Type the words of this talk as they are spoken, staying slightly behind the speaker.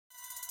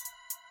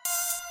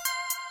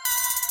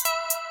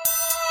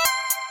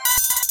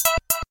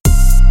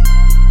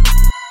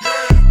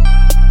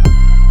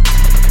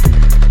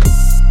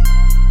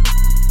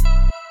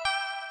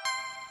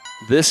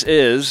This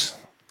is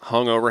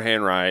Hungover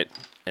Handwright,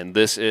 and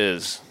this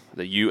is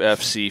the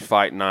UFC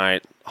Fight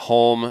Night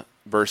Holm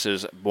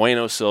versus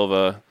Bueno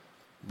Silva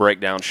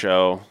breakdown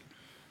show,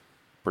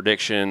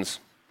 predictions,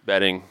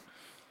 betting,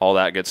 all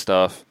that good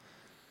stuff.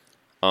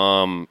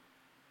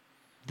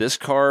 This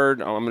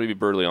card, I'm going to be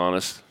brutally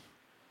honest,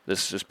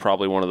 this is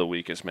probably one of the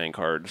weakest main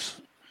cards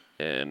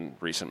in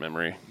recent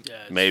memory,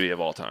 maybe of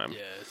all time. Yeah,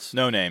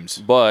 no names,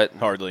 but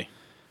hardly.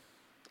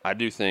 I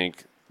do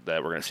think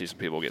that we're going to see some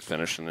people get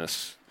finished in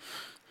this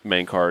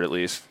main card at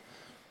least.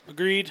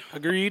 Agreed.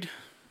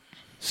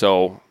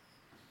 So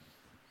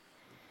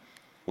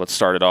let's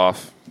start it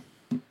off.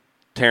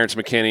 Terrence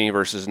McKinney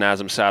versus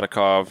Nazem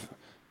Sadikov.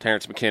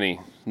 Terrence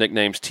McKinney,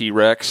 nicknames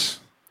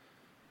T-Rex,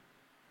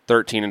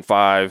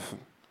 13-5,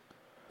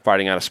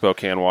 fighting out of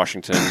Spokane,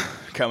 Washington.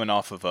 Coming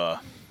off of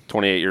a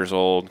 28 years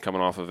old, coming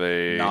off of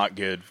a not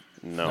good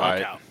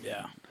Knockout.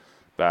 Yeah.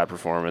 bad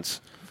performance.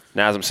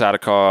 Nazem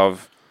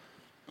Sadikov,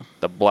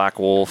 the Black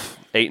Wolf,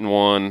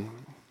 8-1.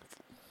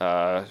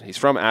 He's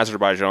from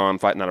Azerbaijan,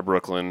 fighting out of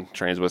Brooklyn.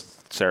 Trains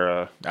with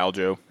Sarah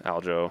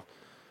Aljo.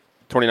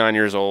 29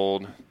 years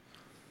old,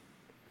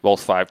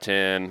 both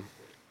 5'10".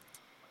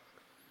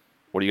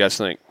 What do you guys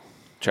think,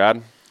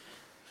 Chad?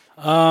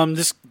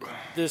 This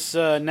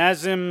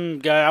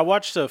Nazem guy, I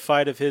watched a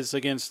fight of his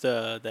against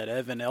that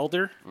Evan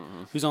Elder,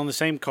 who's on the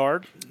same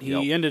card.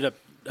 He ended up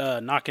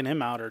knocking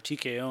him out or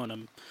TKOing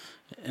him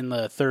in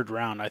the third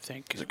round, I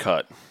think. It's a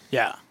cut.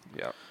 Yeah.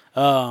 Yeah.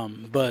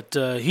 But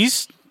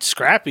he's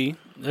scrappy,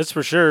 that's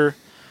for sure.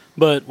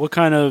 But what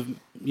kind of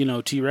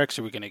T-Rex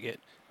are we gonna get?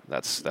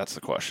 That's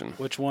the question.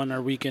 Which one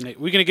are we gonna?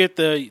 We're gonna get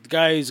the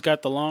guy who's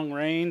got the long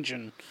range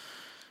and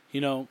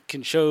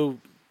can show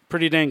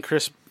pretty dang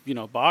crisp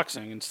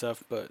boxing and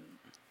stuff. But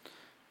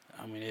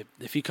I mean,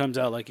 if he comes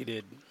out like he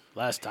did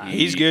last time,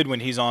 he's good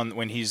when he's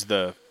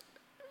the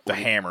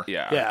hammer.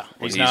 Yeah.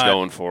 When he's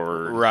going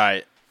forward,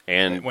 right.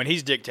 And when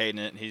he's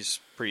dictating it, he's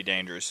pretty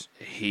dangerous.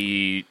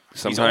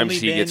 Sometimes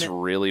he gets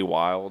really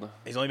wild.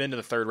 He's only been to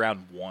the third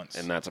round once,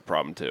 and that's a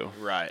problem too.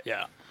 Right.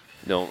 Yeah.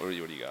 What do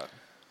you got?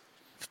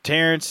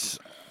 Terrence,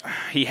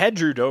 he had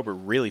Drew Dober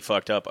really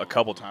fucked up a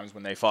couple times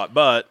when they fought,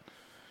 but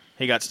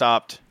he got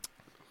stopped.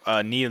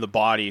 Knee of the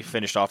body,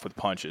 finished off with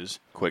punches.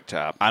 Quick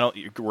tap. I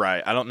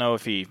don't know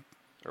if he,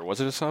 or was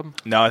it a sub?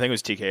 No, I think it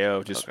was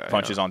TKO. Just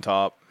punches on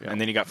top, yeah.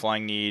 And then he got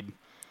flying kneed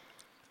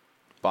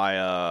by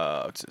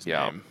what's his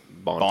name?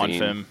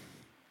 Bonfim.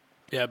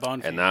 Yeah,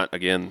 Bonfim. And that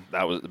again,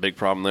 that was the big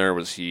problem. There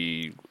was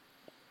he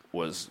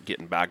was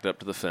getting backed up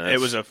to the fence. It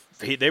was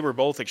they were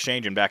both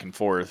exchanging back and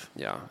forth.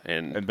 Yeah,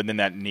 but then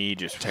that knee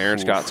just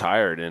Terrence got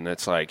tired, and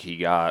it's like he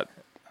got.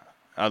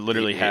 I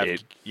literally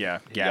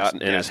gas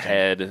in his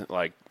head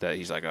like that.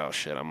 He's like, oh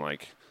shit. I'm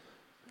like,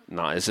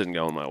 nah, this isn't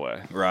going my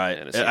way. Right.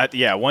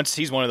 Once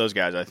he's one of those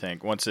guys, I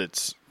think. Once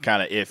it's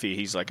kind of iffy,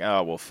 he's like,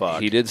 oh well,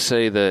 fuck. He did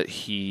say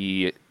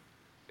that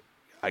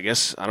I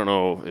guess I don't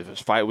know if it was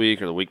fight week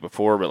or the week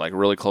before, but like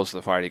really close to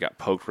the fight, he got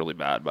poked really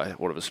bad by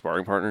one of his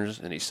sparring partners,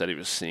 and he said he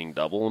was seeing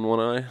double in one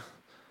eye.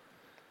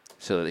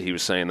 So that he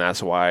was saying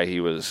that's why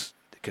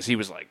because he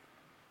was like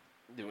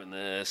doing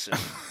this and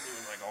doing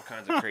like all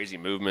kinds of crazy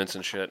movements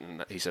and shit,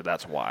 and he said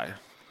that's why.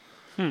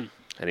 And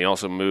he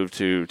also moved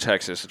to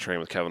Texas to train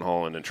with Kevin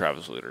Holland and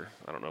Travis Lutter.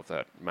 I don't know if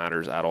that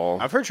matters at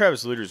all. I've heard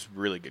Travis Lutter's a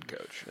really good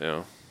coach.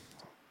 Yeah.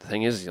 The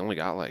thing is, he only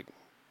got like,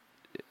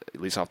 at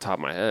least off the top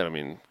of my head, I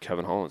mean,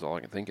 Kevin Holland's all I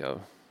can think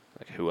of.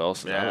 Like, who else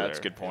is out there? That's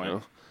a good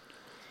point.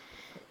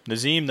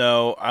 Nazem,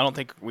 though, I don't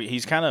think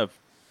he's kind of...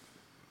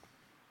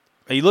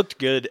 He looked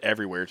good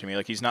everywhere to me.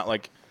 Like, he's not,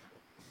 like,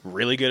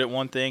 really good at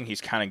one thing.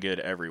 He's kind of good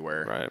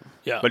everywhere. Right.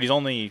 Yeah. But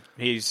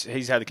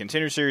he's had the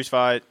Contender Series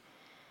fight,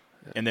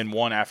 and then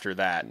one after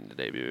that. The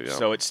debut, yeah.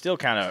 So it's still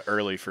kind of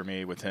early for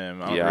me with him.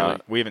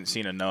 We haven't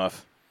seen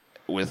enough.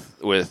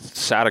 With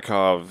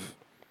Sadikov,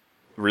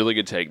 really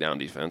good takedown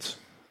defense.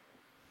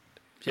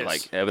 Yes.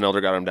 Like, Evan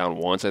Elder got him down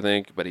once, I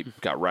think, but he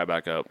got right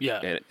back up. Yeah.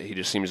 And he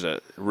just seems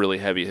to really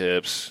heavy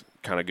hips,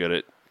 kind of good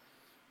at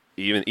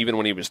even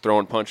when he was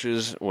throwing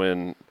punches,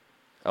 when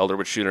Elder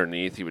would shoot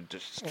underneath, he would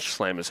just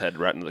slam his head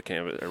right into the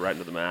canvas, or right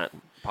into the mat,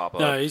 pop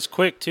up. No, he's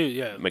quick too.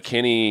 Yeah.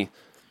 McKinney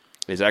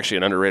is actually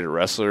an underrated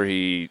wrestler.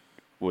 He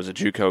was a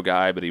JUCO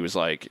guy, but it was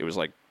like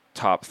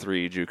top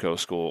 3 JUCO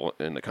school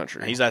in the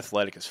country. He's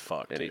athletic as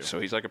fuck. So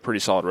he's like a pretty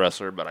solid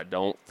wrestler, but I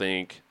don't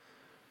think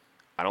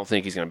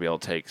he's going to be able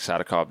to take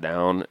Sadikov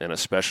down, and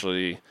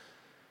especially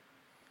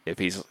if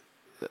he's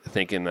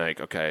thinking like,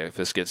 okay,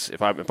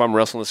 if I'm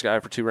wrestling this guy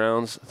for 2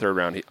 rounds, third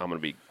round I'm going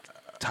to be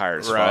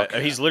tired as fuck.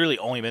 He's literally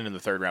only been in the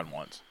third round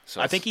once.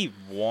 So I think he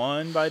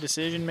won by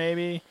decision.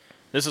 Maybe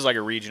this is like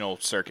a regional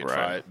circuit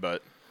fight,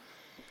 but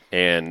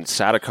and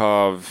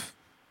Sadikov,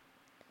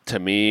 to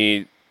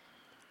me,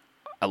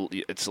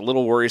 it's a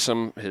little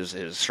worrisome.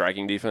 His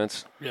striking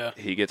defense. Yeah,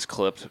 he gets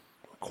clipped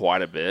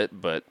quite a bit,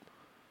 but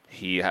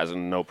he has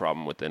no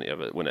problem with any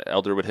of it. When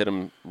Elder would hit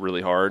him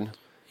really hard,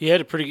 he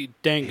had a pretty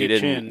dang good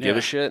chin. He didn't give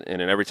a shit,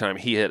 and then every time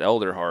he hit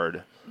Elder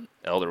hard,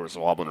 Elder was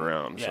wobbling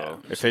around. Yeah.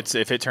 So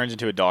if it turns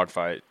into a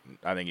dogfight,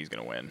 I think he's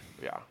going to win.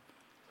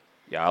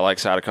 Yeah, I like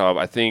Sadikov.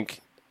 I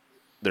think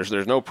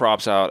there's no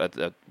props out.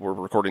 We're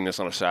recording this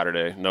on a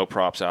Saturday. No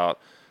props out.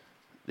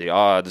 The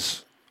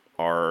odds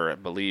are, I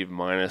believe,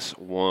 minus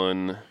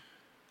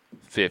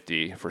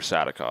 150 for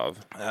Sadikov.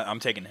 I'm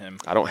taking him.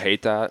 I don't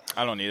hate that.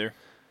 I don't either.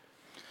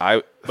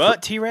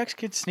 But T-Rex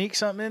could sneak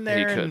something in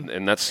there. He could,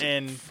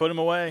 and put him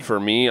away. For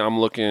me,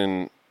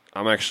 I'm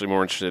actually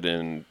more interested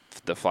in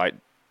the fight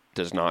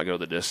does not go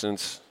the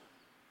distance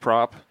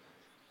prop.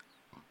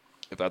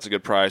 If that's a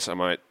good price, I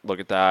might look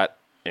at that.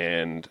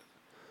 And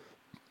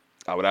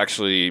I would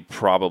actually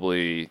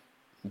probably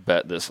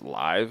bet this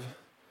live.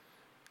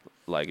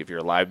 Like, if you're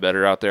a live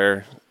bettor out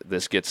there,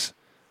 if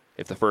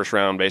the first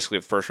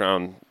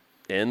round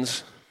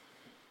ends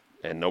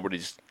and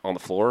nobody's on the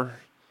floor,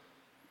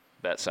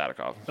 bet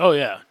Sadikov. Oh,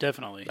 yeah,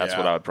 definitely. That's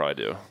what I would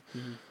probably do.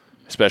 Mm-hmm.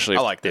 Especially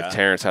if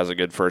Terrence has a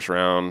good first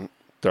round,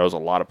 throws a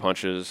lot of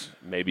punches,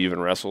 maybe even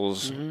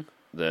wrestles,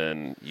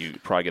 then you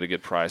probably get a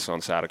good price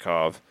on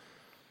Sadikov,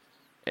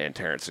 and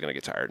Terrence is going to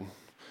get tired.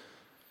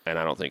 And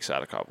I don't think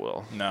Sadikov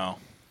will. No.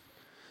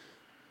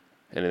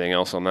 Anything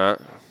else on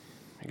that?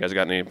 You guys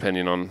got any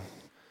opinion on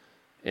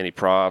any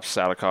props?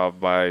 Sadikov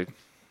by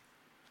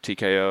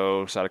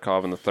TKO,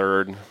 Sadikov in the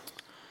third?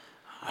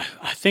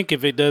 I think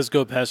if it does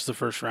go past the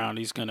first round,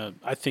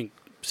 I think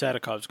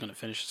Sadikov's going to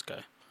finish this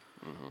guy.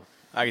 Mm-hmm.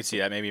 I could see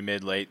that, maybe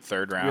mid-late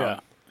third round. Yeah.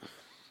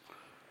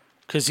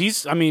 Because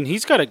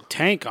he's got a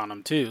tank on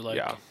him, too.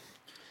 Yeah.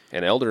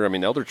 And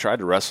Elder tried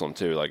to wrestle him,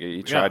 too. Like,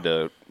 he tried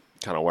to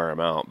kind of wear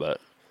him out,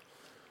 but...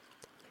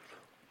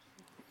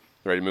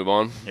 Ready to move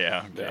on?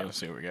 Yeah. Let's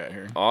see what we got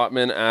here.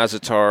 Ottman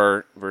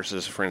Azatar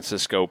versus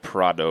Francisco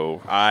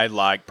Prado. I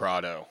like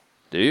Prado.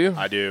 Do you?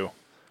 I do.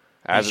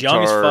 Azatar, he's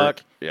young as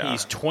fuck. Yeah.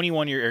 He's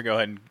 21 years. Go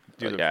ahead and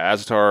do the... Yeah,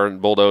 Azatar,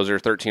 bulldozer,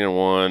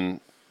 13-1,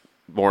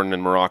 born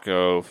in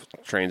Morocco,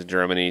 trains in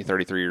Germany,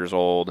 33 years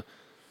old.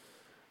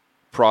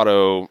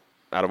 Prado,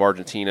 out of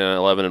Argentina,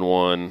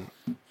 11-1,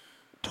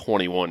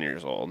 21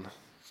 years old.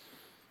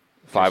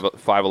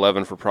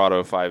 5'11" for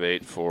Prado,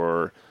 5'8"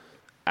 for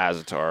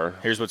Azatar.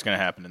 Here's what's going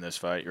to happen in this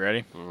fight. You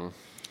ready? Mm-hmm.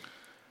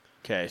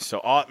 Okay, so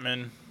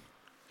Ottman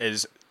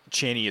is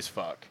chinny as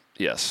fuck.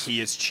 Yes.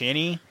 He is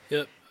chinny.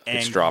 Yep.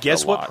 And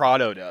guess what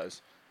Prado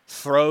does?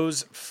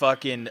 Throws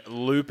fucking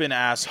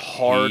looping-ass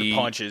hard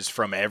punches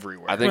from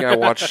everywhere. I think I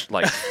watched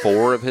like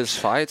 4 of his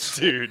fights.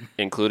 Dude.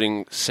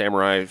 Including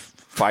Samurai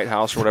Fight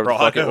House or whatever the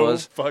fuck it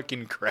was.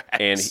 Fucking cracks.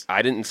 And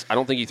I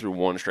don't think he threw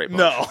one straight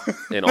punch.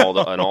 No. in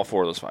all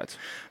 4 of those fights.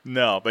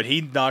 No, but he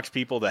knocks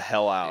people the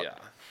hell out. Yeah.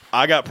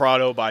 I got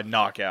Prado by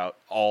knockout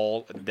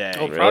all day.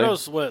 Oh,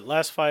 Prado's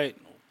last fight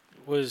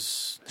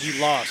was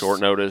he lost. Short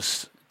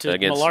notice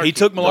against Malarkey. He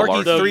took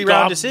Malarkey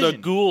 3-round decision. The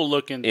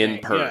ghoul-looking in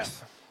thing. Perth.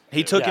 Yeah.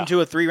 He took him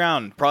to a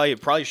 3-round,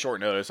 probably short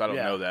notice. I don't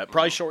know that.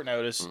 Probably short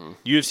notice. Mm-hmm.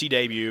 UFC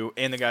debut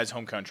in the guy's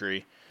home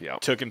country. Yeah.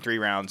 Took him 3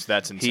 rounds.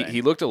 That's insane.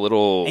 He looked a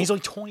little... And he's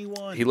only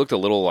 21. He looked a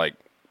little, like,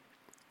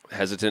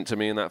 hesitant to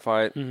me in that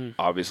fight. Mm-hmm.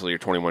 Obviously, you're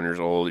 21 years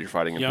old. You're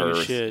fighting in Young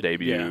Perth. shit.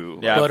 Debut.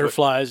 Yeah.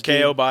 Butterflies.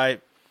 KO by...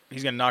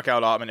 He's going to knock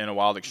out Ottman in a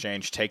wild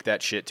exchange. Take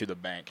that shit to the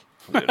bank.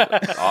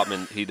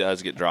 Ottman, he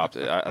does get dropped.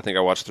 I think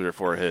I watched 3 or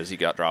 4 of his. He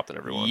got dropped in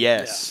every one.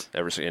 Yes.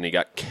 And he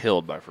got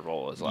killed by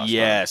Frivola his last time.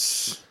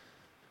 Yes.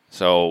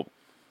 So...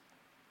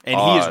 And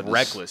he is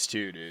reckless,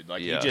 too, dude.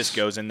 Like, yes. he just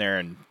goes in there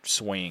and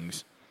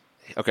swings.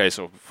 Okay,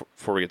 so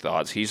before we get to the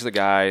odds, he's the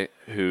guy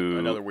who...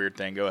 Another weird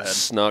thing. Go ahead.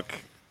 Snuck,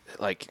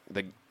 like,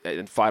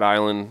 in Fight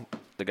Island,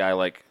 the guy,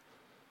 like,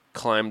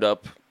 climbed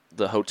up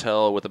the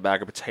hotel with a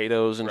bag of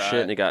potatoes and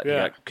shit, and he got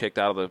kicked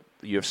out of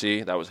the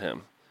UFC. That was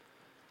him.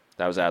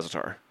 That was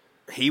Azatar.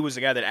 He was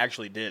the guy that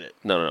actually did it.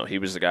 No. He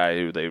was the guy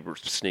who they were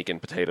sneaking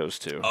potatoes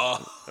to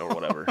or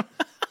whatever.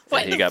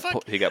 And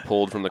he got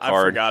pulled from the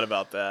card. I forgot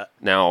about that.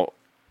 Now...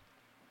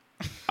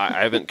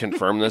 I haven't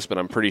confirmed this, but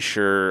I'm pretty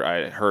sure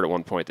I heard at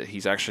one point that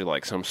he's actually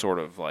like some sort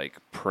of like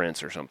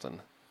prince or something,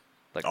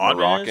 like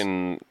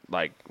Moroccan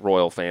like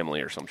royal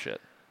family or some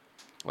shit.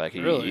 Like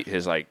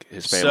his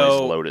family's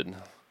loaded.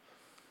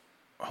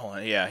 Oh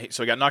yeah,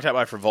 so he got knocked out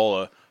by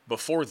Frivola.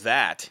 Before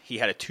that, he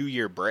had a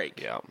 2-year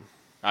break. Yeah,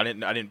 I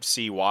didn't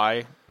see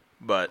why,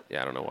 but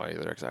yeah, I don't know why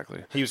either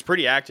exactly. He was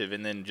pretty active,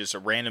 and then just a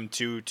random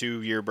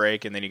 2-year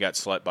break, and then he got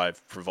slept by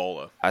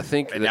Frivola. I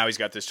think, and now he's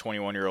got this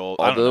 21-year-old.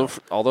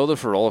 Although the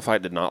Frivola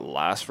fight did not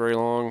last very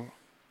long,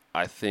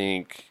 I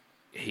think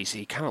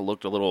he kind of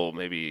looked a little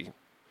maybe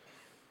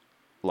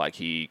like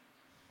the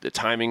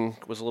timing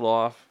was a little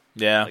off.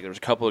 Yeah, like there was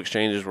a couple of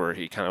exchanges where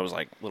he kind of was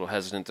like a little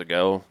hesitant to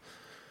go,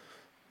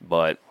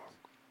 but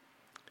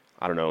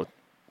I don't know.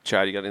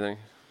 Chad, you got anything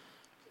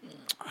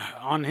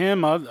on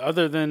him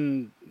other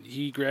than?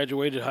 He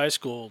graduated high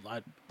school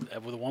with a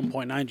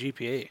 1.9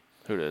 GPA.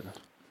 Who did?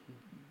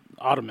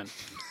 Ottoman.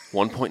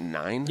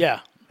 1.9?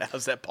 Yeah.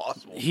 How's that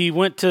possible? He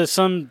went to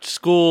some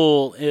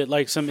school,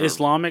 like some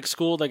Islamic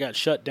school that got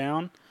shut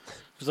down.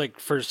 It was like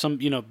for some,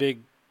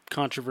 big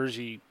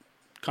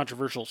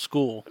controversial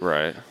school.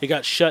 Right. It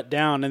got shut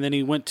down, and then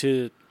he went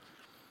to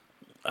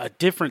a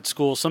different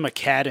school, some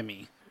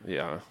academy.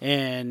 Yeah.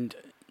 And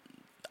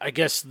I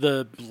guess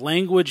the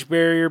language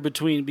barrier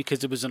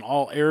because it was an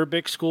all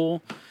Arabic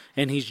school.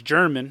 And he's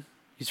German.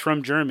 He's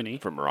from Germany.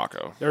 From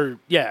Morocco.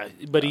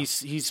 But it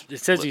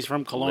says he's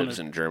from Cologne, lives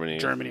in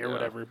Germany or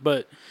whatever.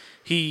 But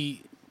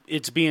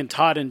it's being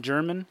taught in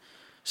German,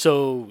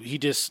 so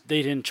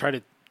they didn't try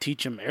to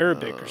teach him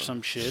Arabic or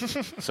some shit.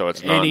 So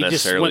it's not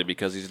necessarily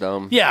because he's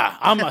dumb. Yeah,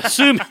 I'm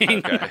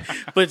assuming.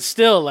 But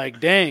still, like,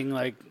 dang,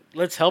 like,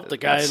 let's help the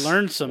guy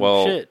learn some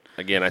shit.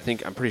 Again,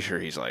 I'm pretty sure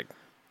he's like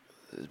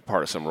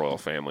part of some royal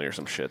family or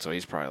some shit. So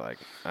he's probably like,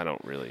 I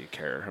don't really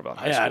care about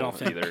high school I don't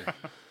think either.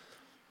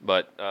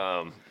 But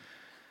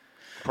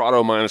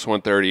Prado minus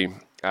 130,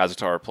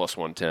 Azatar plus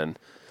 110.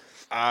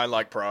 I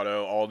like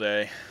Prado all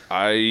day.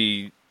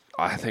 I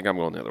think I'm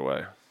going the other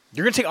way.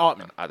 You're going to take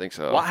Ottman? I think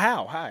so.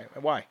 How?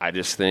 Why? I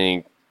just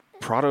think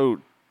Prado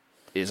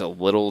is a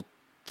little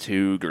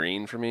too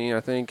green for me,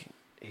 I think.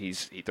 He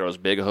throws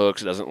big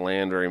hooks, doesn't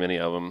land very many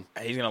of them.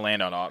 He's going to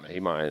land on Ottman. He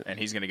might. And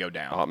he's going to go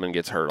down. Ottman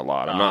gets hurt a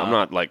lot. I'm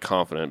not like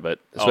confident, but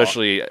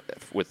especially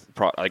with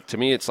like to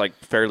me it's like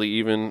fairly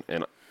even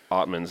and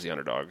Ottman's the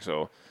underdog.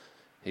 So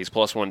he's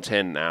plus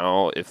 110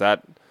 now.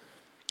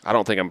 I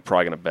don't think I'm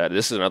probably going to bet.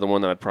 This is another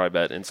one that I'd probably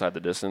bet inside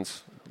the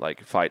distance,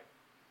 like fight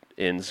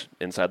ends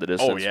inside the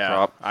distance. Oh, yeah.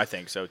 Prop. I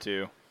think so,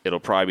 too. It'll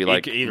probably be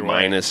like either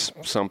minus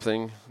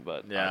something,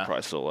 but yeah. I'd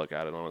probably still look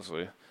at it,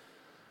 honestly.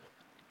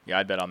 Yeah,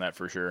 I'd bet on that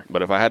for sure.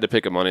 But if I had to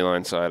pick a money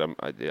line side,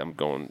 I'm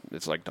going.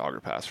 It's like dog or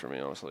pass for me,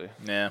 honestly.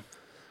 Yeah.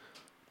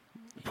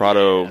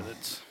 Prado, Yeah,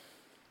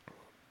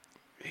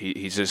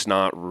 he's just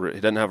not. He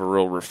doesn't have a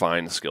real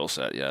refined skill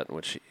set yet,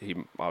 which he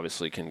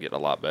obviously can get a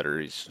lot better.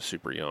 He's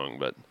super young,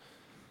 but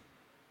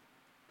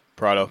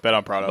Prado, bet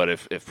on Prado. But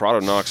if Prado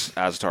knocks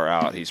Azatar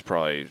out,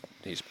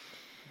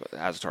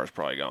 Azatar's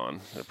probably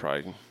gone. They're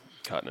probably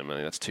cutting him. I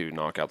mean, that's 2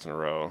 knockouts in a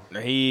row.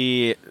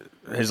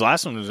 His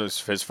last one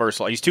was his first.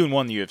 He's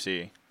 2-1 in the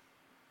UFC.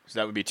 So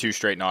that would be 2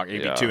 straight knockouts.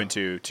 He'd be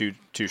 2-2,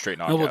 two straight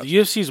knockouts. No, well, the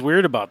UFC's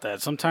weird about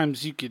that.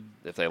 Sometimes you could,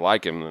 if they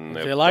like him, then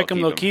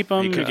they'll keep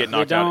him. He could get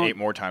knocked out 8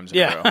 more times in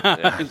a row.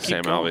 Yeah,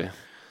 Sam Alvey.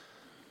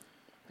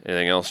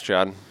 Anything else,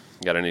 Chad?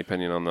 Got any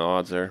opinion on the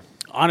odds there?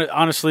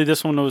 Honestly,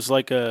 this one was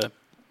like a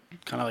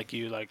kind of like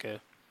you,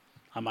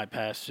 I might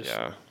pass just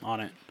on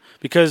it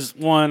because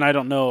one, I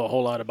don't know a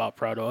whole lot about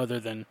Prado other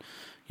than,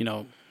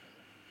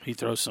 he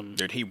throws some.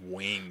 Dude, he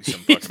wings some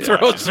He fucking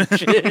throws some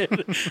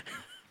shit.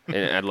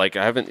 And I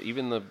haven't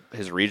even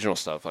his regional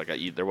stuff.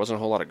 There wasn't a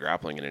whole lot of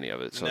grappling in any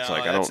of it, so it's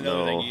like I don't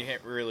know. Thing. You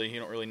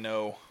don't really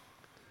know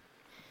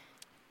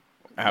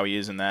how he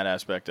is in that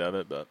aspect of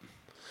it. But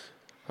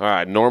all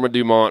right, Norma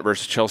Dumont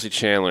versus Chelsea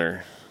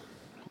Chandler.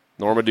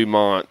 Norma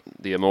Dumont,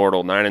 the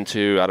immortal,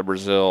 9-2 out of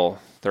Brazil,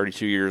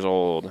 32 years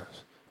old,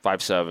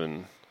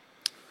 5'7".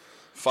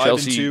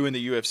 5-2 in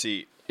the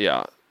UFC.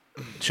 Yeah,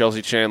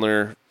 Chelsea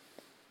Chandler,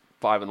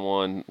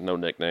 5-1, no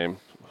nickname,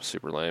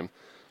 super lame.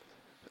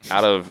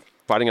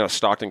 Fighting out of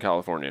Stockton,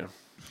 California.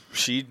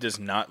 She does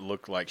not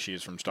look like she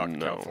is from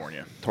Stockton,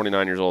 California.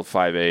 29 years old,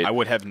 5'8". I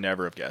would have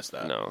never have guessed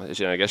that. No,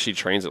 I guess she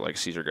trains at like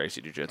Cesar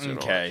Gracie Jiu-Jitsu.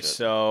 Okay,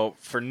 so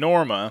for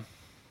Norma,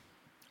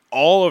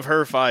 all of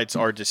her fights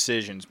are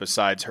decisions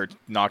besides her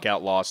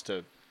knockout loss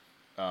to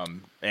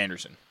Megan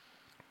Anderson.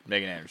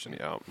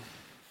 Yeah.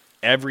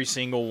 Every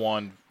single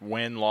one,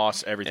 win,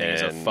 loss, everything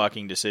is a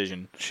fucking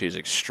decision. She's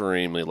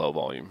extremely low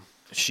volume.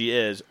 She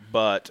is,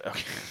 but... Okay.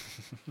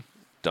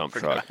 Dump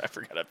truck. I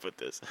forgot I put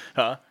this.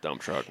 Huh?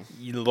 Dump truck.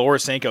 Laura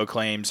Senko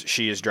claims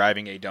she is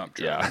driving a dump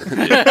truck.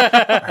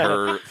 Yeah.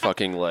 Her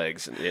fucking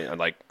legs, and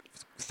like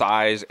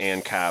thighs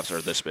and calves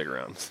are this big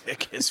around.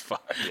 Thick as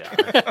fuck.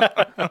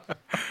 Yeah.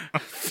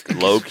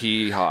 Low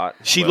key hot.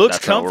 She looks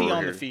comfy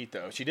on the feet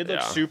though. She did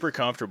look super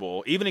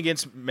comfortable, even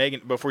against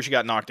Megan before she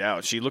got knocked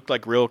out. She looked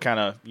like real kind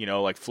of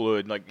like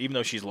fluid. Like even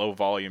though she's low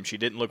volume, she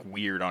didn't look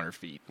weird on her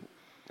feet.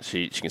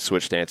 She can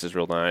switch stances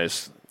real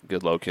nice.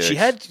 Good low kicks. She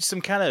had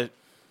some kind of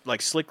like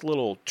slick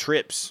little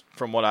trips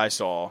from what I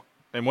saw.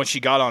 And once she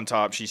got on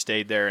top, she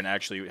stayed there and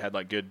actually had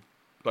like good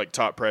like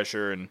top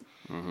pressure and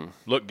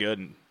looked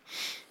good.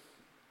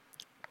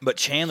 But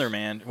Chandler,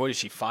 man, what is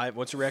she, 5?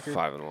 What's her record?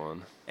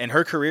 5-1. And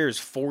her career is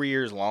 4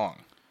 years long.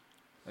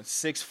 That's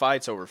 6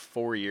 fights over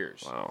 4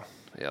 years. Wow.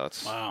 Yeah,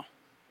 that's... Wow.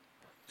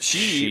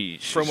 She,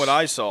 from what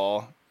I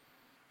saw,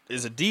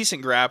 is a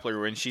decent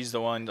grappler when she's the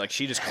one, like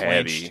she just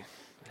clinched,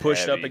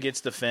 pushed up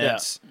against the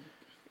fence. Yeah.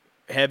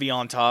 Heavy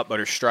on top, but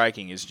her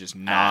striking is just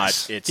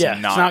not. It's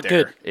not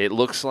there. Good. It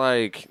looks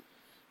like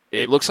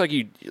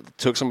you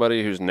took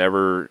somebody who's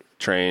never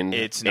trained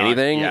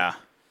anything,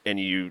 and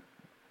you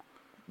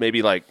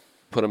maybe like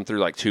put them through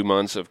like 2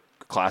 months of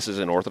classes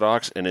in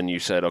Orthodox, and then you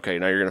said, okay,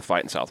 now you're going to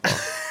fight in Southpaw.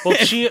 Well,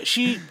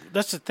 she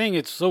that's the thing.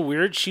 It's so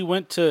weird. She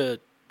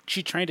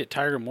trained at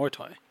Tiger Muay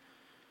Thai.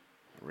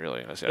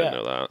 Really? I didn't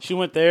know that. She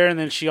went there, and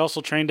then she also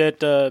trained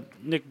at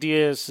Nick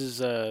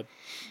Diaz's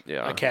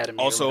academy.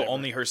 Also,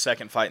 only her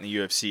second fight in the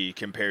UFC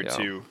compared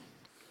to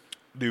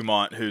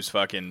Dumont, who's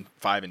fucking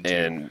 5-2.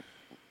 And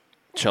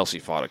Chelsea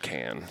fought a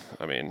can.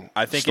 I mean,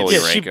 I think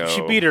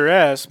she beat her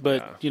ass,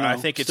 but I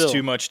think it's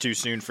too much too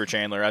soon for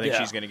Chandler. I think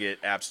she's going to get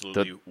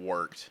absolutely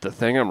worked. The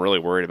thing I'm really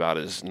worried about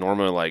is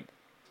Norma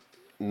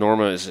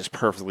is just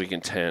perfectly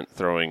content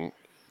throwing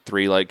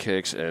 3 leg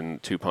kicks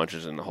and 2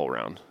 punches in the whole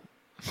round.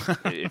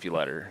 If you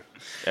let her.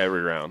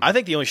 Every round. I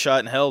think the only shot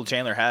in hell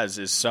Chandler has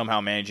is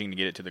somehow managing to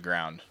get it to the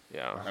ground.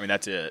 Yeah. I mean,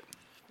 that's it.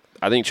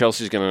 I think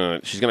Chelsea's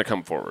gonna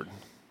come forward.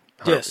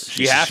 Yes.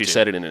 She has She to.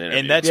 said it in an interview.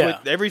 And that's Yeah.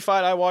 what every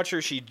fight I watch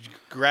her, she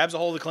grabs a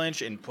hold of the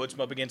clinch and puts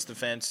him up against the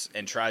fence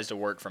and tries to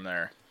work from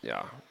there.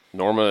 Yeah.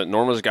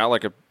 Norma's got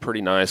like a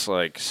pretty nice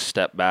like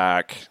step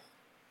back,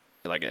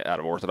 like out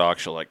of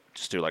orthodox. She'll like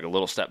just do like a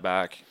little step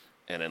back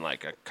and then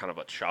like a kind of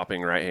a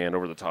chopping right hand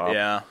over the top.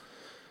 Yeah.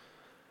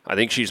 I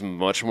think she's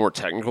much more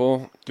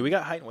technical. Do we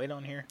got height and weight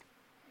on here?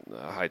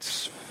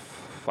 Height's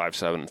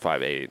 5'7" and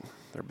 5'8".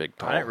 They're big,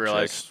 tall. I didn't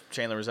realize chicks.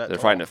 Chandler was that They're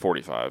tall. fighting at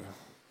 45.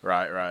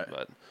 Right.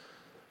 But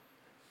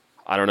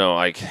I don't know.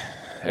 Like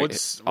What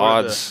are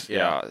odds, the-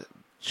 yeah.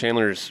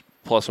 Chandler's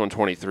plus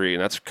 123,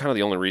 and that's kind of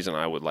the only reason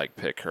I would like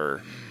pick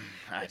her.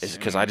 Is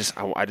because I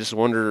just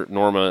wonder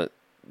Norma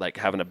like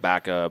having to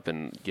back up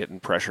and getting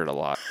pressured a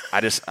lot.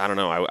 I don't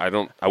know.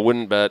 I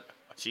wouldn't bet.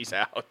 She's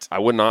out. I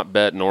would not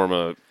bet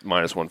Norma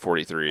minus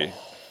 143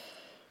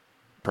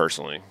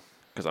 personally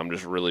because I'm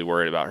just really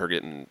worried about her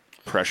getting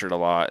pressured a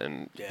lot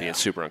and being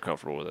super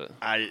uncomfortable with it.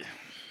 I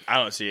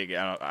don't see it.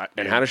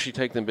 And how does she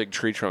take them big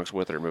tree trunks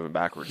with her moving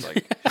backwards?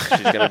 Like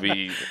she's gonna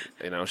be,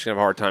 she's gonna have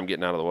a hard time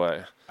getting out of the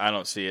way. I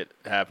don't see it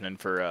happening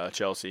for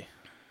Chelsea.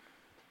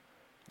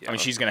 Yeah. I mean,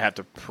 she's gonna have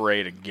to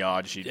pray to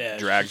God she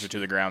drags her to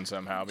the ground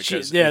somehow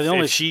because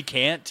if she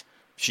can't,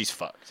 she's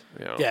fucked.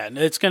 Yeah, and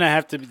it's going to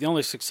have to be the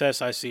only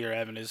success I see her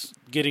having is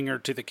getting her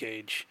to the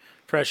cage,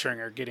 pressuring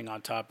her, getting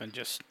on top, and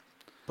just.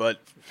 But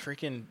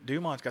freaking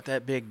Dumont's got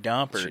that big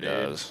dumper. She dude.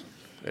 does.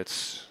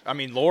 It's. I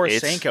mean, Laura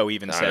Sanko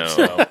even I said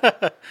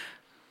know.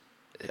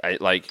 so.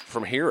 Like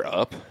from here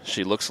up,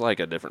 she looks like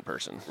a different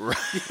person.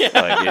 Right.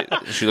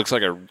 Like she looks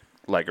like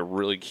a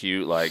really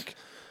cute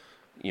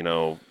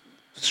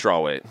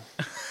straw weight,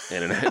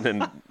 and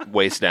then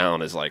waist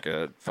down is like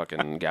a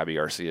fucking Gabby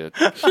Garcia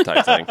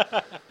type thing.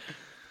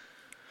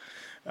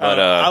 But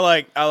I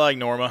like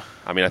Norma.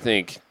 I mean, I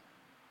think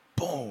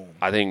Boom.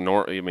 probably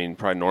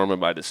Norma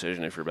by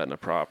decision if you're betting a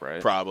prop,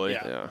 right? Probably.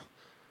 Yeah.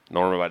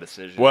 Norma by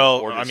decision. Well,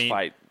 or I this mean,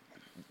 fight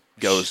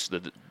goes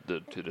to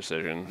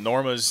decision.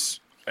 Norma's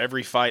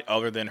every fight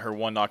other than her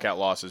one knockout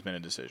loss has been a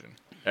decision.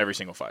 Every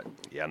single fight.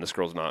 Yeah, and this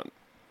girl's not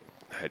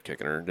head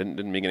kicking her. Didn't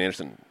Megan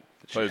Anderson?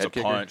 But it was a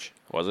punch.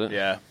 Was it?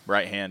 Yeah,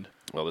 right hand.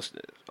 Well, this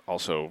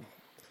also,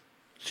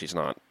 she's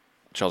not.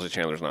 Chelsea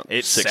Chandler's not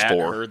It 6'4". sat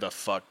her the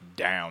fuck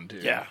down,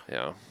 dude. Yeah.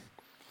 Yeah. So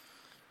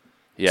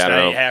Yeah, now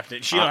no. you have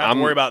to. She don't have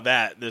to worry about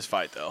that this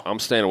fight though. I'm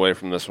staying away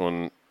from this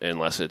one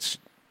unless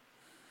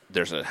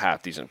there's a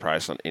half decent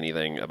price on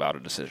anything about a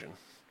decision.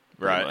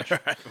 Pretty Right.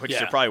 much. Which Yeah.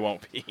 there probably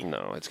won't be.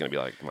 No, it's going to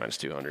be like minus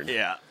 200.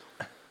 Yeah.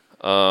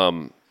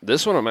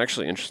 This one I'm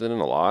actually interested in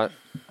a lot.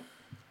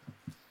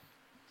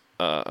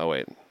 Oh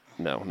wait,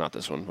 no, not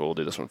this one. But we'll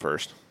do this one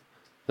first.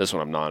 This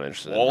one I'm not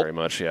interested in very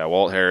much. Yeah,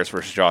 Walt Harris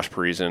versus Josh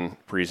Parisian.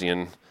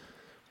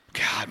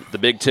 God, the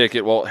big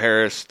ticket. Walt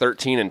Harris,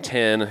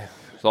 13-10,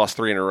 lost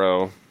 3 in a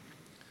row.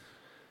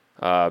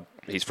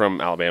 He's from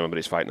Alabama, but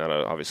he's fighting out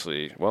of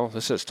obviously. Well,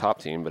 this says top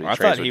team, but he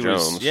trains with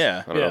Jones.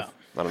 yeah. I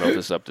don't know if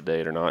this is up to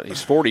date or not.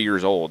 He's 40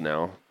 years old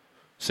now,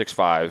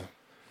 6'5".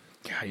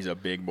 God, he's a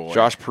big boy.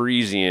 Josh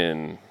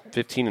Parisian,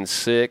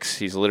 15-6.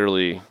 He's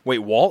literally, Wait,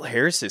 Walt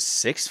Harris is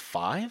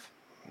 6'5"?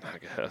 I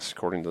guess,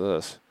 according to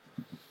this,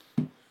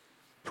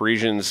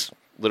 Parisian's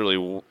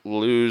literally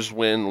lose,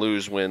 win,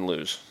 lose, win,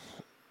 lose.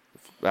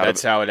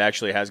 That's how it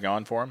actually has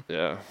gone for him.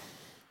 Yeah.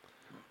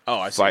 Oh,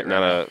 I see. Fighting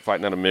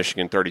out of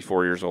Michigan,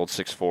 34 years old,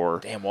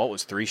 6'4". Damn, Walt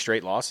was 3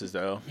 straight losses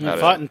though. He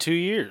fought in 2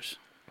 years.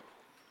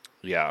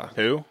 Yeah.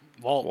 Who?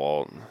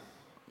 Walt.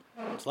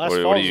 Last what fall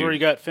do was you- where he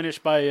got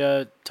finished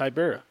by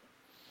Tibera.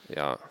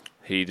 Yeah.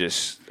 He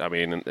just, I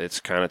mean, it's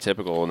kind of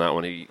typical in that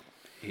one. He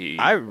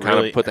I kind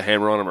really- of put the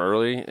hammer on him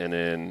early and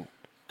then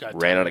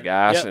Got ran out of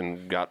gas Yep.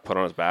 and got put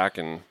on his back.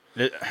 And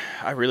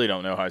I really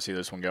don't know how I see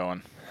this one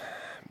going.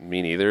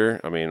 me neither.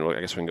 I mean, I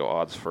guess we can go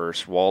odds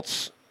first.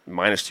 Walt's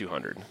minus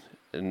 200.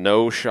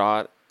 No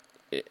shot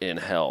in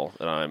hell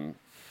that I'm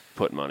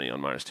putting money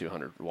on minus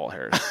 200 Walt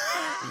Harris.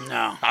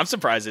 No. I'm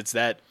surprised it's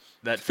that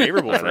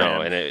favorable I for know,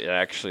 him. and it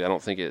actually, I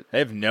don't think it. They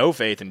have no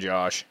faith in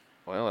Josh.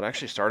 Well, it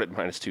actually started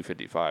minus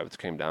 255. It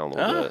came down a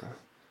little Oh. bit.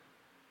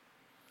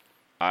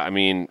 I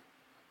mean,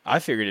 I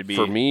figured it'd be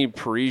for me,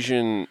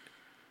 Parisian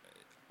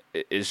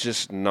is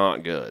just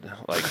not good.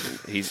 Like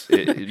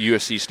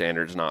UFC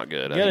standards not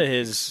good. Get at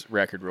his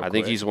record real I quick.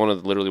 think he's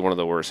literally one of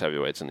the worst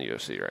heavyweights in the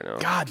UFC right now.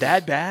 God,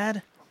 that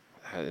bad?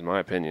 In my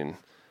opinion.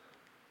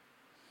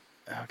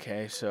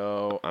 Okay,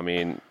 so I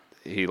mean,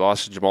 he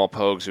lost to Jamal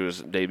Pogues, who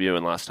was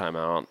debuting last time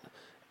out.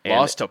 And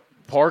lost to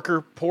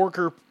Porter.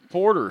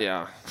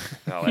 Yeah.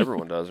 Well,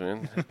 everyone does,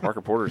 man.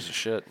 Parker Porter's a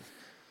shit.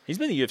 He's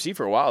been in the UFC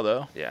for a while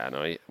though. Yeah,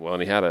 no.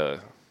 And he had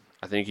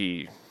I think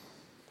he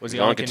Was he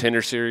he on on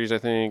Contender Series, I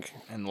think.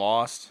 and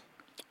lost?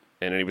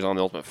 And then he was on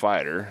the Ultimate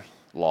Fighter,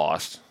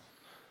 lost.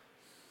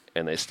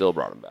 And they still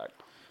brought him back.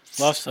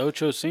 Lost to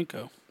Ocho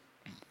Cinco.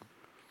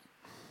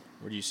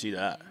 Where do you see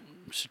that?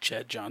 Mr.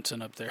 Chad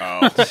Johnson up there.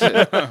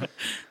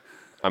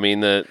 Oh, I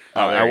mean, there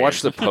I he watched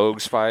is. the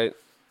Pogues fight,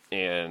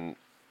 and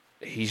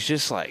he's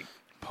just like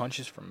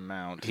Punches from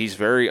Mount. he's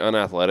very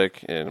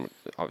unathletic, and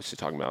obviously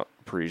talking about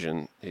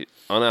Parisian,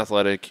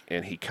 unathletic,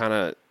 and he kind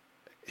of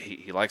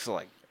he likes to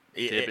like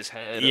dip his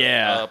head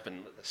up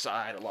and the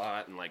side a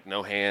lot, and like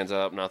no hands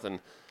up, nothing,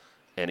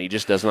 and he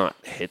just does not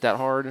hit that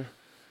hard.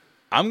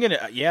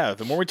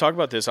 The more we talk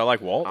about this, I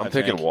like Walt. I'm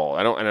picking Walt.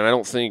 I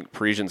don't think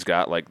Parisian's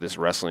got like this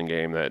wrestling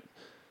game that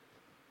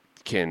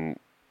can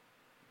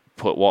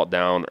put Walt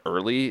down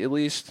early, at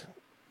least.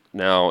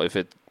 Now, if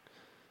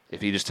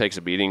he just takes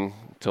a beating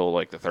till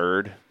like the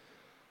third,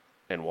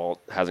 and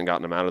Walt hasn't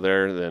gotten him out of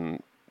there,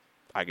 then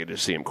I could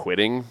just see him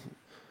quitting.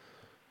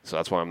 So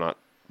that's why I'm not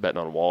betting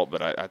on Walt,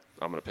 but I'm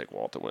going to pick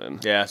Walt to win.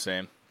 Yeah,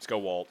 same. Let's go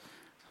Walt.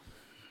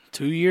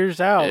 2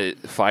 years out.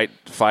 Fight.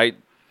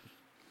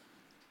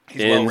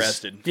 He's well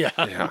rested.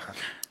 Yeah.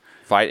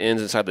 Fight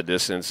ends inside the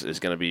distance is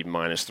going to be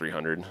minus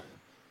 300.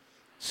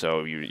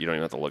 So you don't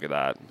even have to look at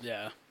that.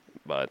 Yeah.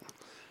 But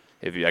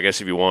if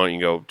you want, you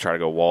can try to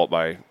go Walt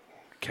by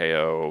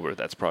KO, but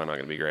that's probably not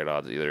going to be great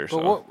odds either.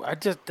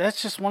 But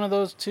that's just one of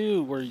those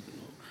two where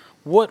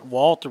what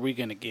Walt are we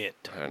going to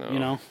get? I know. You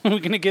know, we're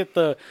going to get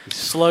the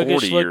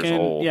sluggish 40 years looking.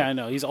 old. Yeah, I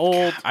know he's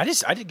old. I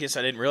guess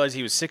I didn't realize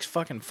he was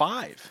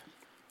 6'5".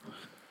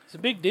 He's a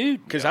big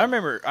dude. Because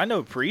I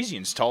know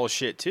Parisian's tall as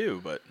shit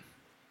too, but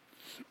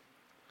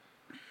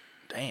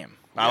damn,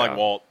 I like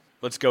Walt.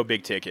 Let's go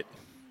big ticket.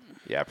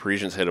 Yeah,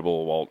 Parisian's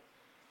hittable. Walt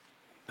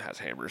has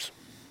hammers.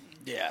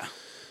 Yeah.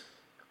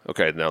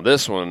 Okay, now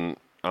this one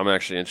I'm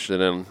actually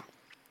interested in.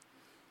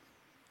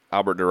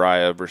 Albert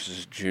Duraev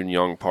versus Jun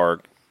Young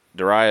Park.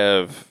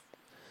 Duraev,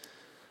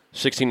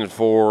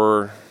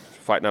 16-4,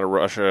 fighting out of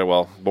Russia.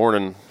 Well, born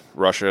in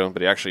Russia,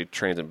 but he actually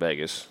trains in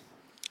Vegas.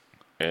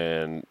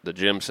 And the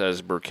gym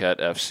says Burkett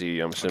FC.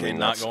 I'm assuming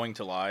not that's going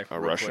to lie. a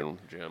Russian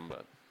gym,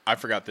 but I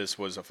forgot this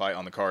was a fight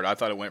on the card. I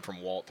thought it went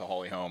from Walt to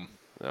Holm.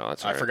 no,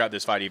 that's I forgot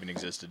this fight even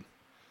existed.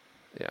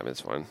 Yeah, I mean,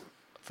 it's fine.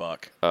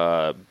 Fuck.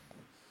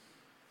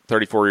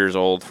 34 years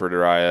old for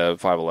Duraev,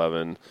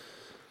 5'11".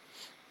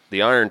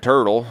 The Iron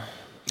Turtle.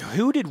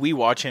 Who did we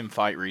watch him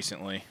fight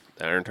recently?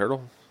 The Iron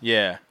Turtle?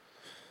 Yeah.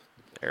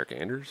 Eric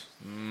Anders?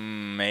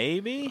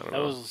 Maybe? That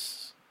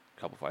was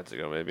A couple fights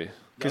ago, maybe.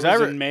 Because that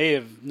was in May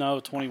of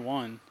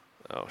 21.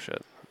 Oh,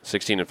 shit.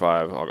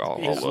 16-5. I'll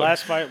His look.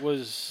 last fight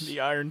was The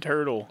Iron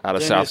Turtle. Out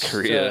of Dennis, South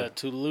Korea.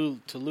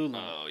 Tululin.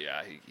 Oh,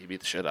 yeah. He beat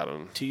the shit out of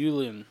him.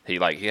 Tululin. He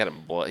had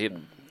him blood. He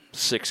had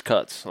 6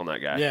 cuts on that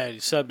guy. Yeah, he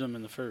subbed him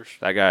in the first.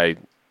 That guy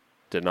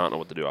did not know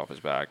what to do off his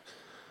back.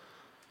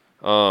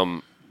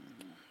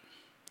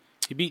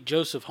 He beat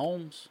Joseph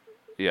Holmes.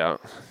 Yeah.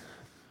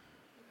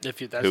 If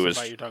that's the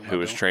fight you're talking about. Who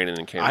was training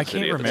in Kansas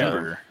City I can't at the time.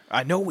 remember.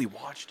 I know we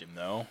watched him,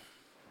 though.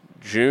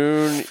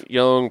 June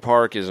Young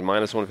Park is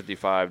minus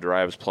 155.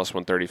 Duraev is plus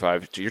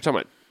 135. You're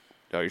talking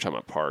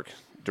about Park.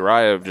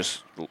 Duraev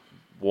just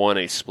won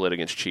a split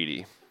against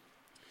Cheaty.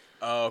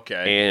 Oh,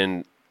 okay.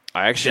 And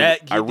I actually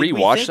I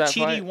rewatched that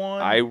fight.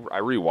 I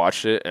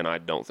rewatched it, and I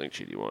don't think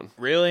Cheaty won.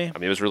 Really? I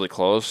mean, it was really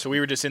close. So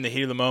we were just in the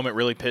heat of the moment,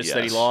 really pissed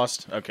that he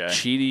lost? Okay.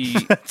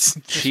 Cheaty That's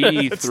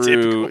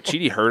typical.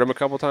 Cheaty hurt him a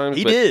couple times.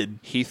 He but did.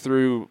 He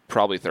threw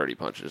probably 30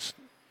 punches.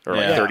 Or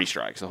like Yeah. 30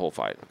 strikes the whole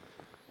fight.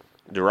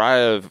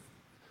 Duraev,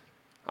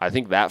 I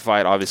think that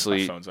fight My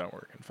obviously phone's not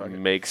working. Fuck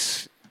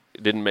it.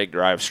 didn't make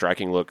Duraev's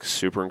striking look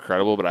super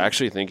incredible, but I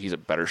actually think he's a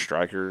better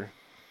striker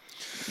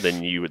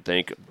than you would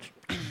think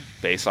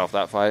based off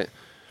that fight.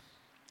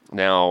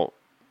 Now,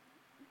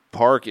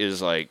 Park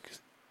is like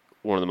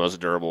one of the most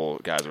durable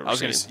guys I've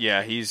ever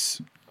seen.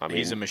 He's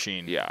a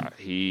machine. Yeah,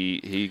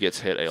 he gets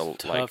hit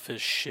Tough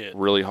as shit.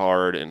 really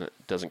hard and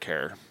doesn't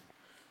care.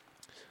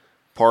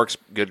 Park's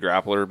good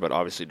grappler, but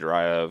obviously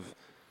Duraev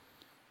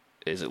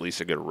is at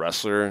least a good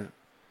wrestler.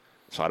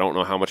 So I don't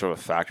know how much of a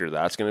factor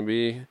that's going to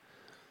be.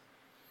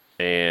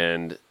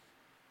 And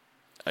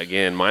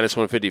again, minus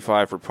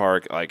 155 for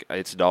Park, like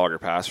it's dog or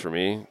pass for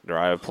me.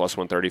 Duraev plus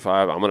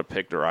 135. I'm going to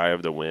pick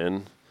Duraev to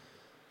win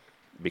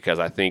because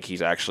I think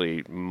he's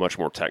actually much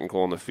more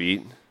technical on the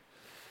feet.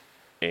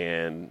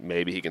 And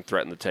maybe he can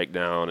threaten the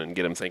takedown and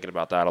get him thinking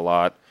about that a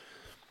lot.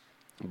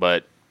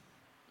 But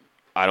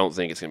I don't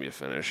think it's going to be a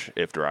finish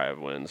if Duraev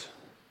wins.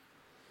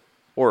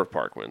 Or if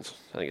Park wins.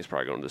 I think it's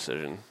probably going to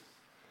decision.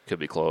 Could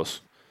be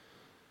close.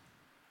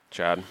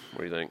 Chad, what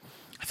do you think?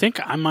 I think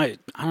I might.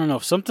 I don't know.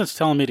 Something's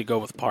telling me to go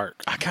with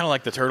Park. I kind of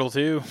like the turtle,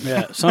 too.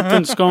 Yeah,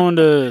 something's going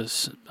to.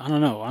 I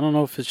don't know. I don't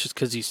know if it's just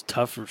because he's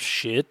tough or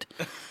shit.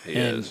 He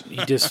and is. He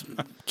just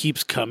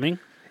keeps coming.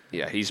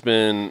 Yeah, he's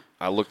been.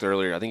 I looked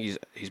earlier. I think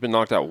he's been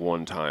knocked out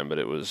one time, but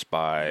it was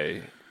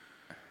by.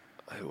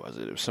 Who was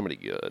it? It was somebody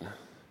good.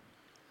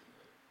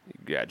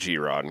 Yeah,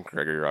 G-Rod and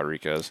Gregory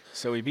Rodriguez.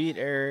 So he beat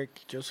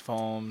Eric, Joseph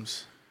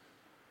Holmes.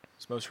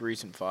 His most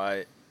recent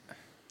fight.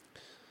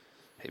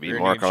 He beat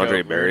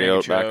Marc-Andre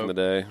Barrios back in the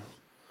day.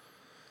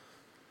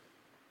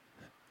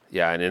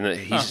 Yeah, and then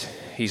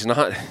he's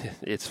not.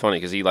 It's funny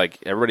because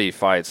everybody he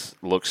fights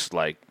looks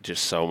like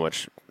just so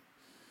much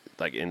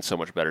like in so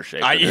much better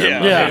shape. Than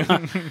him. Yeah.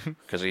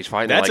 Because he's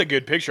fighting. That's like, a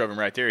good picture of him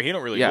right there. He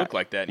don't really look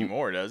like that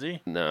anymore, does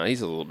he? No,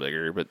 he's a little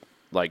bigger, but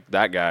like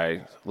that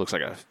guy looks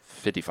like a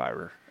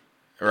 55er.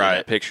 Right. In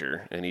that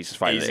picture, and he's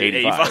fighting He's at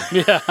 85.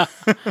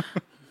 Yeah.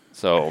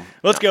 So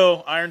let's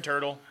go Iron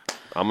Turtle.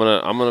 I'm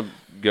gonna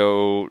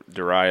go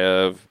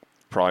Duraev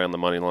probably on the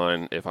money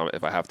line if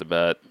I have to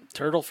bet.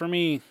 Turtle for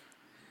me.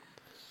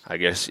 I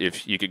guess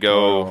if you could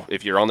go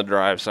if you're on the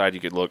Duraev side, you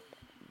could look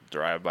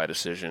Duraev by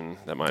decision.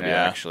 That might be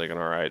actually an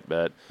all right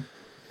bet,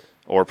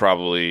 or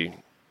probably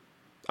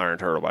Iron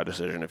Turtle by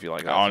decision if you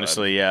like that.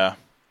 Honestly, yeah.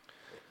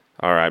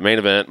 All right, main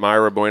event: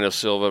 Mayra Bueno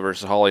Silva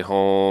versus Holly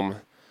Holm.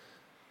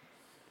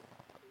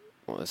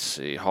 Let's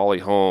see, Holly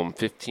Holm,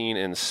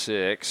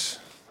 15-6.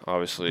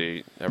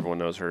 Obviously, everyone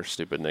knows her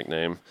stupid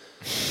nickname,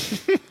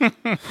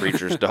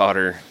 Preacher's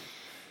daughter.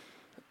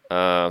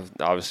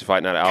 Obviously,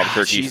 fighting out of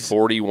Albuquerque. She's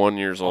 41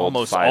 years old,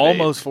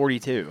 almost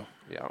 42.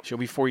 Yeah, she'll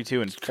be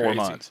 42 in 4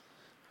 months.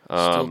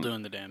 Still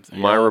doing the damn thing.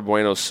 Mayra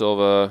Bueno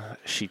Silva,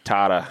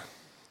 Shitada,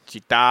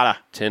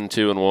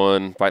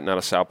 10-2-1, fighting out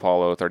of Sao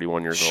Paulo,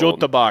 31 years Shoot old.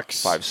 the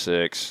box.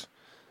 5'6".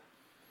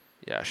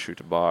 Yeah, shoot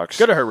the box.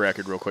 Go to her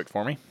record real quick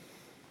for me.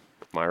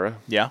 Myra?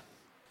 Yeah.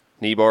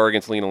 Knee bar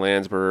against Lena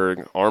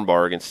Landsberg, arm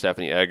bar against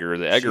Stephanie Egger.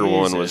 The Egger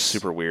one was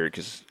super weird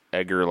because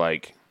Egger,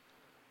 like,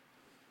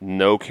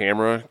 no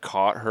camera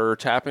caught her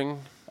tapping.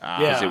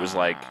 Because it was,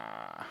 like,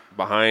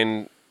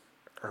 behind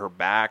her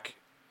back,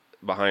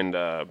 behind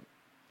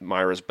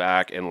Myra's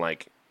back, and,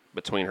 like,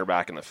 between her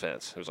back and the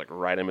fence. It was, like,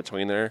 right in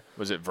between there.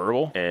 Was it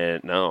verbal?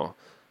 And no.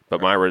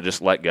 But Myra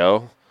just let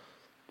go,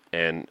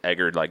 and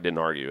Egger, like, didn't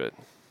argue it.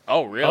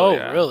 Oh, really? Oh,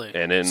 Yeah. really?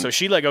 And then, So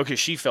she let go because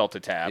she felt the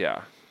tap.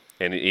 yeah.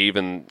 And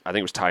even, I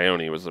think it was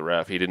Tyone was the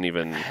ref. He didn't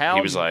even,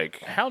 he was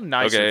like, how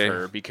nice okay. of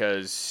her,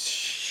 because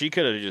she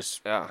could have just,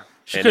 yeah.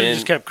 She And could have then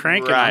just kept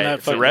cranking right, on that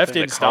the fucking ref thing.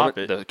 didn't stop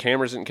it. The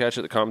cameras didn't catch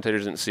it. The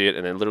commentators didn't see it.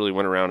 And then literally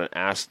went around and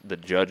asked the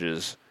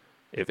judges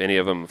if any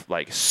of them,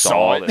 like,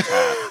 saw the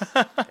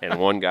tap. And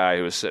one guy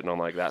who was sitting on,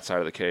 like, that side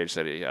of the cage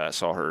said he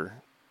saw her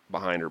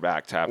behind her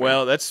back tapping.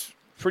 Well, that's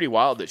pretty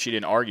wild that she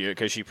didn't argue it,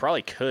 because she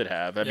probably could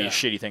have. That'd be a Yeah.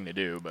 shitty thing to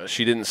do. But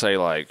she didn't say,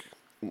 like,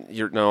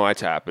 no, I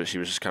tap, but she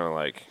was just kind of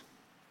like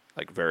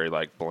very,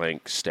 like,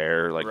 blank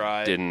stare, like,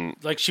 Right.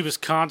 didn't. Like she was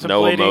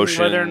contemplating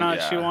emotion, whether or not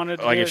yeah. she wanted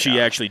to like do if it. she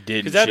actually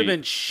did, Because that would have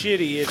been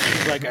shitty if she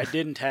was like, I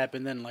didn't tap,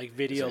 and then like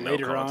video It's a no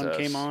later on contest.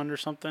 came on or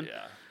something.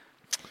 Yeah.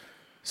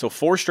 So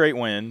 4 straight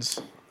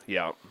wins,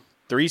 Yeah.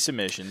 3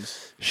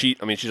 submissions. She's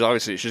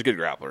obviously, she's a good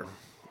grappler,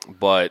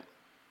 but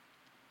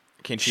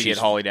Can she She's-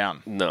 get Holly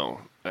down?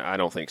 no, I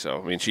don't think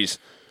so. I mean,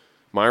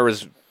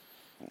 Myra's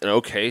an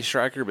okay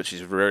striker, but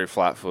she's very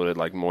flat-footed,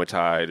 like Muay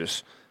Thai,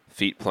 just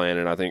feet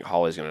planted. I think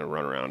Holly's going to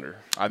run around her.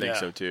 I think Yeah.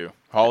 so too.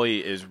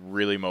 Holly is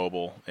really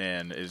mobile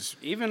and is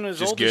Even as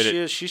Just old good as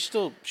at- she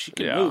is, she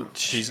can Yeah. move.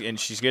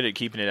 she's good at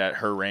keeping it at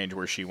her range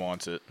where she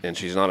wants it. And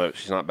she's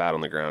not bad on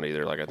the ground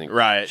either. Like, I think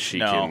Right, she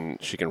no.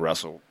 can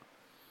wrestle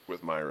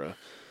with Myra.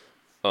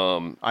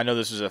 I know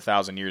this was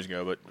 1,000 years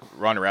ago, but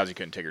Ronda Rousey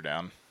couldn't take her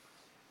down.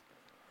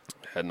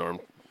 Head and arm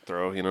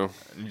throw, you know.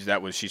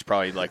 She's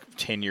probably like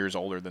 10 years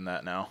older than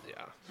that now.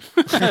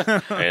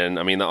 Yeah. And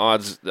I mean the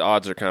odds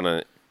are kind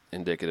of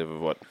indicative of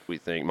what we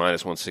think.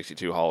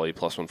 -162 Holly,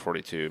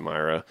 +142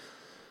 Myra.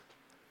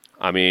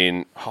 I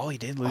mean, Holly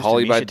did lose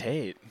Holly to by- Miesha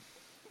Tate.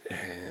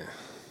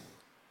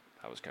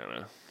 that was kind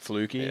of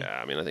Fluky. yeah.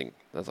 I mean, I think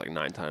that's like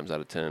 9 times out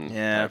of 10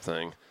 Yeah. type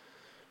thing.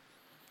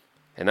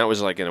 And that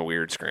was like in a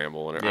weird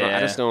scramble. And I Yeah.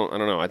 just don't. I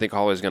don't know. I think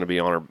Holly's going to be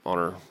on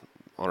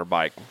her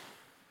bike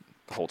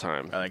the whole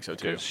time. I think so,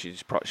 too. Because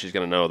she's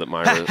going to know that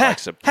Myra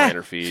likes to plant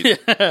her feet.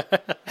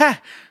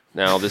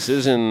 Now this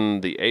is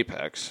in the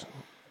Apex,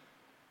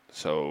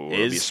 so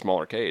it'll be a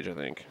smaller cage. I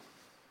think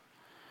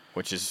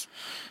Which is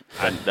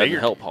that doesn't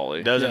help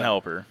Holly. doesn't Yeah.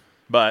 help her.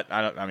 But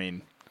I don't. I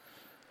mean,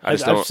 I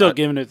just I'm don't. still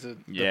giving it to the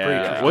yeah.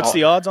 Preacher. What's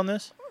the odds on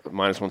this?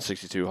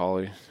 -162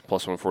 Holly,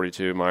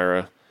 +142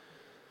 Myra.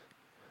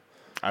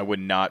 I would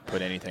not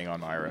put anything on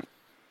Myra.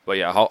 But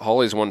yeah,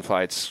 Holly's won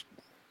fights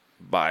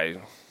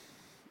by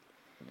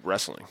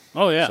wrestling.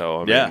 Oh yeah. So I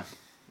mean, Yeah.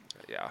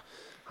 yeah.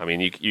 I mean,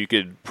 you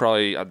could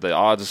probably the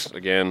odds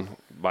again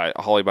by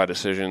Holly by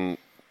decision.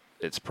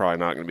 It's probably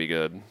not going to be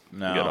good.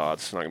 No. Good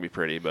odds. It's not going to be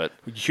pretty, but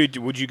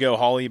Would you go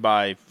Holly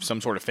by some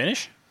sort of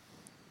finish?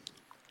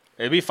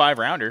 It'd be a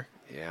 5-rounder.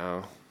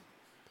 yeah.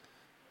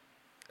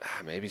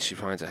 Maybe she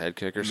finds a head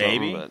kick or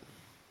something. Maybe. But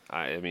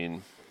I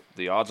mean,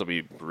 the odds will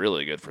be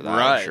really good for that.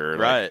 Right. I'm sure.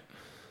 Right. Like,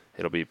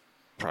 it'll be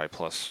probably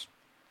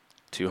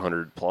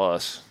 +200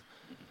 plus.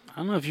 I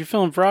don't know if you're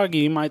feeling froggy,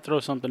 you might throw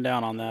something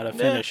down on that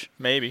finish.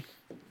 Maybe.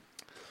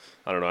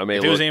 I don't know. I may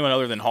If it was look. anyone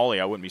other than Holly,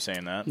 I wouldn't be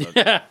saying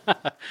that.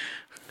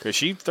 Because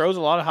she throws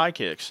a lot of high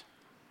kicks.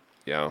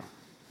 Yeah.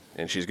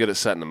 And she's good at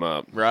setting them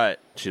up. Right.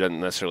 She doesn't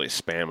necessarily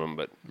spam them,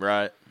 but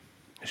Right.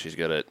 she's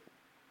good at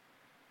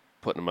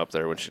putting them up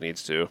there when she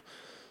needs to.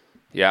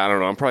 Yeah, I don't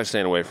know. I'm probably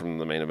staying away from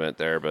the main event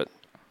there, but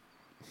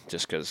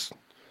just because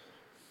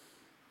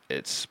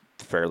it's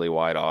fairly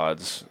wide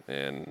odds,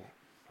 and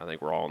I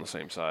think we're all on the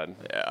same side.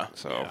 Yeah.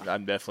 So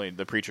I'm definitely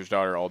the preacher's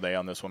daughter all day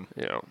on this one.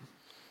 yeah.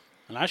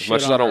 And I As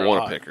much as I don't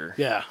want to pick her.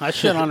 Yeah, I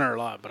shit on her a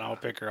lot, but I'll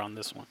pick her on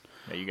this one.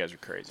 Yeah, you guys are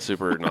crazy.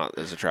 Super not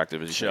as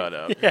attractive as you Shut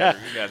think. up. Yeah.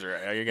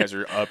 You guys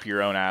are up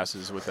your own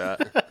asses with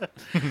that.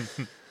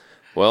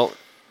 Well,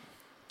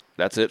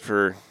 that's it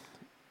for.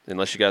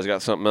 Unless you guys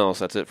got something else,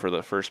 that's it for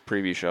the first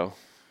preview show.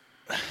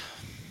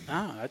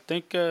 I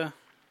think it'll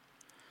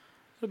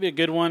be a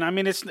good one. I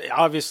mean, it's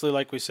obviously,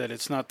 like we said,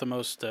 it's not the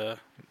most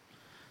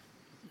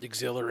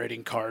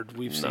exhilarating card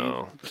we've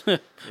seen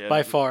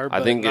by far.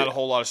 I think not a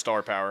whole lot of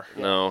star power.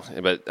 No,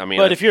 but I mean,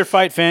 but if you're a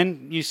fight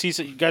fan, you see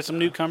you got some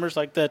newcomers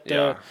like that.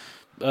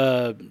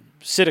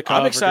 Sidakov.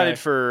 I'm excited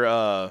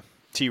for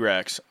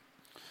T-Rex.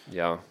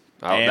 Yeah,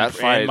 that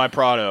fight, and my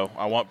Prado.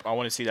 I want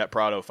to see that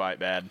Prado fight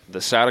bad. The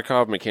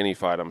Sadikov-McKinney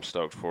fight, I'm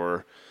stoked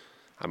for.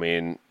 I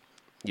mean,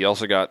 you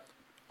also got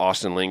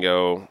Austin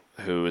Lingo,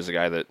 who is the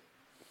guy that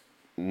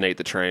Nate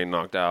the Train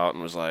knocked out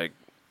and was like,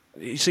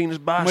 "You seen his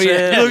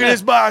bicep? Look at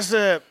his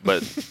bicep."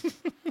 But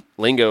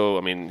Lingo,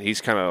 I mean,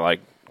 he's kind of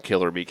like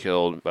kill or be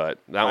killed, but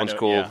that one's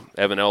cool. Yeah.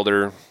 Evan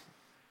Elder,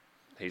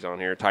 he's on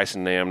here.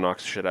 Tyson Nam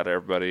knocks the shit out of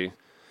everybody.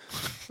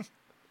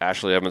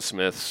 Ashley Evans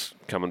Smith's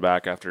coming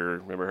back after,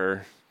 remember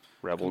her?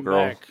 Rebel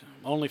Girl. Back.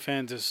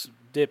 OnlyFans is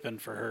dipping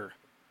for her.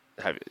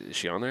 Is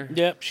she on there?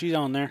 Yep, she's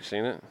on there. You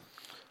seen it?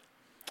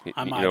 You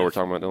I know might what we're have.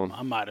 talking about, Dylan?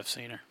 I might have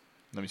seen her.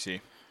 Let me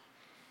see.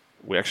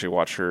 We actually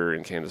watched her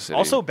in Kansas City.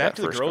 Also, back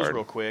to the first girls card.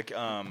 real quick.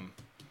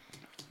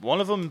 One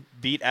of them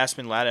beat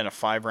Aspen Latta in a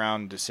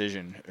 5-round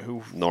decision.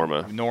 Who?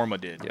 Norma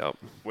did. Yep,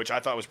 Which I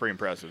thought was pretty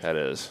impressive. that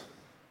is.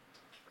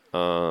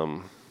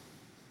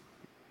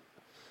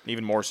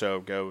 Even more so,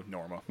 go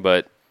Norma.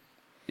 But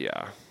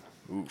yeah,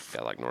 Oof.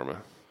 I like Norma.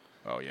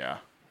 Oh, yeah.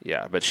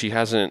 Yeah, but she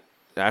hasn't.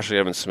 Ashley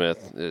Evans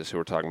Smith is who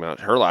we're talking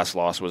about. Her last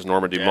loss was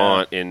Norma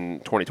Dumont in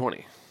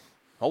 2020.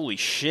 Holy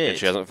shit. And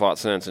she hasn't fought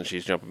since, and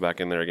she's jumping back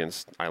in there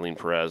against Eileen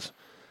Perez.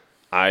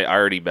 I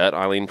already bet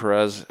Eileen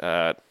Perez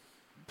at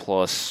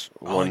plus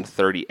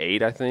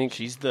 138, I think.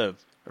 She's the...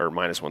 Or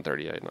minus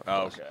 138. Not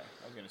plus. okay.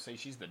 I was going to say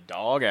she's the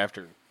dog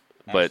after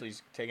But-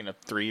 Ashley's taking a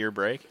 3-year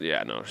break.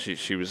 Yeah, no,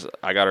 she was.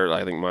 I got her,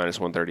 I think, minus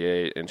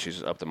 138, and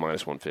she's up to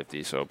minus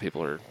 150, so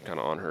people are kind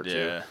of on her, too.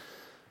 Yeah.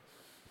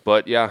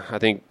 But, yeah, I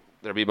think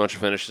there'll be a bunch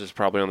of finishes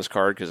probably on this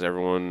card because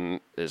everyone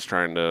is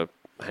trying to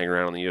hang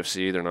around in the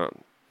UFC. They're not...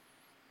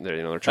 They're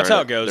trying That's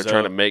how it goes, They're though.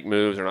 trying to make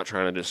moves. They're not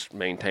trying to just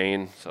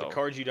maintain. So The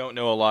cards you don't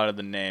know a lot of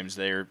the names,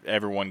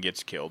 everyone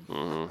gets killed.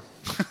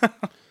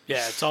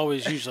 Yeah, it's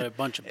always usually a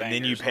bunch of bangers.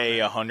 And then you pay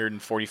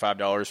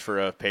 $145 for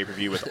a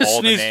pay-per-view with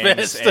all the Snooze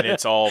names, fest. and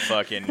it's all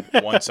fucking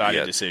one-sided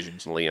Yeah.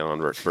 decisions. Leon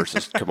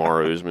versus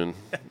Kamaru Usman,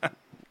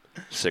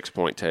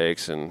 6-point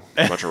takes and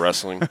a bunch of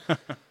wrestling.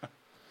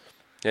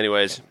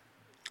 Anyways,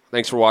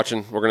 thanks for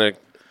watching. We're gonna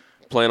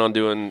plan on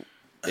doing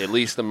at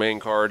least the main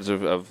cards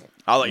of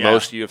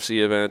most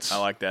UFC events. I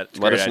like that. It's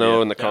a Let great us know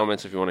idea. in the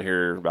comments if you want to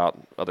hear about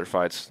other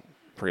fights,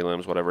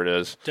 prelims, whatever it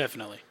is.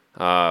 Definitely.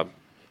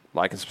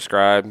 Like and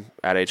subscribe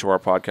at HOR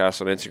Podcast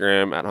on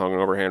Instagram, at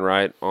Hungover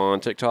Handwrite on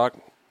TikTok.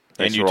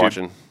 Thanks And for YouTube.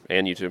 watching.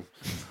 And YouTube.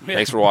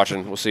 Thanks for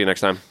watching. We'll see you next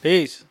time.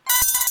 Peace.